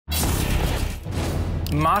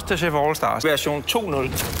Masterchef Allstars version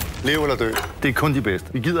 2.0. Lev eller dø. Det er kun de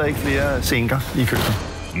bedste. Vi gider ikke flere sænker i køkkenet.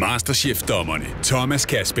 Masterchef-dommerne Thomas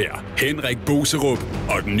Kasberg, Henrik Boserup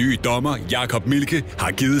og den nye dommer Jakob Milke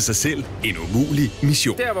har givet sig selv en umulig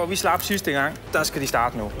mission. Der, hvor vi slap sidste gang, der skal de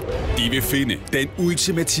starte nu. De vil finde den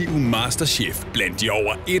ultimative Masterchef blandt de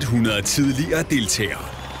over 100 tidligere deltagere.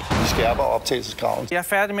 Vi skærper optagelseskraven. Jeg er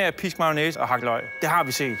færdig med at piske mayonnaise og hakke løg. Det har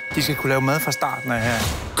vi set. De skal kunne lave mad fra starten af her.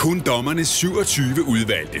 Kun dommernes 27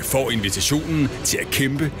 udvalgte får invitationen til at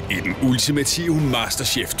kæmpe i den ultimative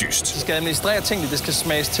Masterchef-dyst. De skal administrere tingene, det skal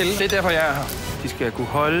smages til. Det er derfor, jeg er her. De skal kunne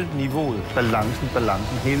holde niveauet.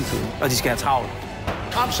 Balancen hele tiden. Og de skal have travlt.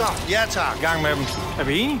 Kom så. Ja, tak. Gang med dem. Er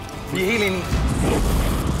vi enige? Vi er helt enige.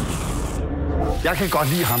 Jeg kan godt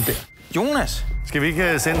lide ham der. Jonas. Skal vi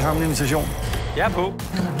ikke sende ham en invitation? Jeg er på.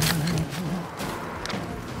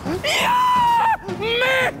 Ja!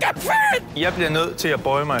 Mega fedt! Jeg bliver nødt til at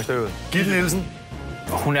bøje mig i støvet. Gitte Nielsen.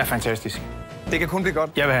 Hun er fantastisk. Det kan kun blive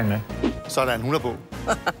godt. Jeg vil have hende med. Sådan, hun er på.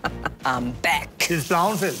 I'm back. Niels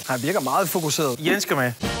Blauenfeldt. Han virker meget fokuseret. Jens skal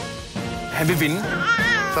med. Han vil vinde.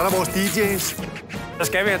 Så er der vores DJ's. Der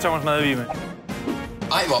skal vi have Thomas Madvig med.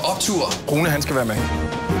 Ej, hvor optur. Rune, han skal være med.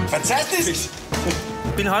 Fantastisk!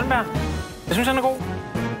 Bill Holmberg. Jeg synes, han er god.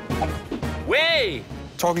 Way!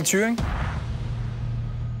 Torkel Thuring.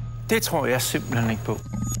 Det tror jeg simpelthen ikke på.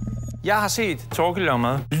 Jeg har set Torkel lave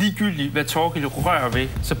mad. Ligegyldigt, hvad Torkel rører ved,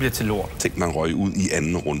 så bliver det til lort. Tænk, man røg ud i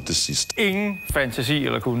anden runde sidst. Ingen fantasi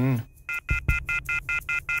eller kunden.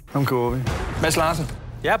 Kom, går vi. Mads Larsen.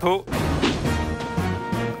 Jeg er på.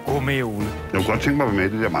 Gå med, Ole. Jeg kunne godt tænke mig at være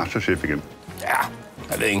med i det der Masterchef igen. Ja,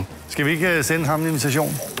 jeg ved ikke. Skal vi ikke sende ham en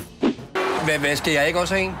invitation? Hvad skal jeg ikke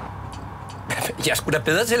også have en? Jeg er sgu da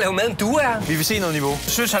bedre til at lave mad, end du er. Vi vil se noget niveau. Jeg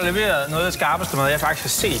synes, han har leveret noget af det skarpeste mad, jeg faktisk har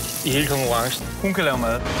set i hele konkurrencen. Hun kan lave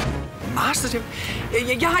mad. Masterchef?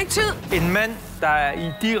 Jeg har ikke tid. En mand, der er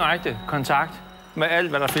i direkte kontakt med alt,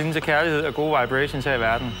 hvad der findes af kærlighed og gode vibrations her i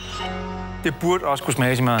verden. Det burde også kunne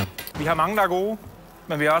smage i maden. Vi har mange, der er gode,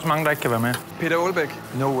 men vi har også mange, der ikke kan være med. Peter Aalbæk.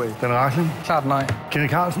 No way. Dan Rachlin. Klart nej.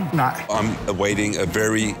 Kenneth Carlsen. Nej. I'm awaiting a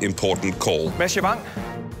very important call. Mads Javang.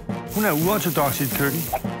 Hun er uortodoks i et køkken.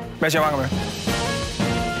 Mads Javang er med.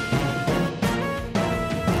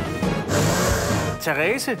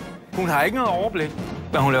 Therese, hun har ikke noget overblik,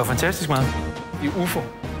 men hun laver fantastisk mad. I UFO.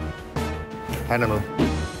 Han er med.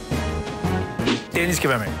 Dennis skal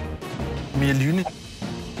være med. Mia Lyne.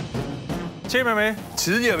 Tim er med.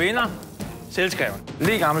 Tidligere vinder. Selvskreven.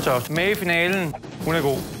 Le Gammeltoft. Med i finalen. Hun er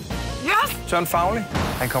god. Yes! Søren Fagli.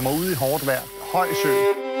 Han kommer ud i hårdt vejr. Høj sø.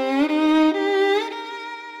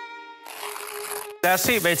 Lad os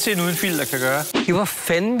se, hvad et sind uden filter kan gøre. Det var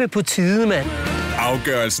fandme på tide, mand.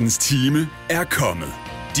 Afgørelsens time er kommet.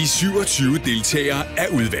 De 27 deltagere er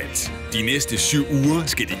udvalgt. De næste 7 uger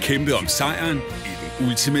skal de kæmpe om sejren i den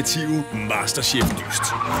ultimative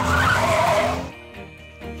Masterchef-dyst.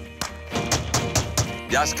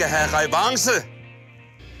 Jeg skal have revanche.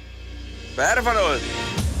 Hvad er det for noget?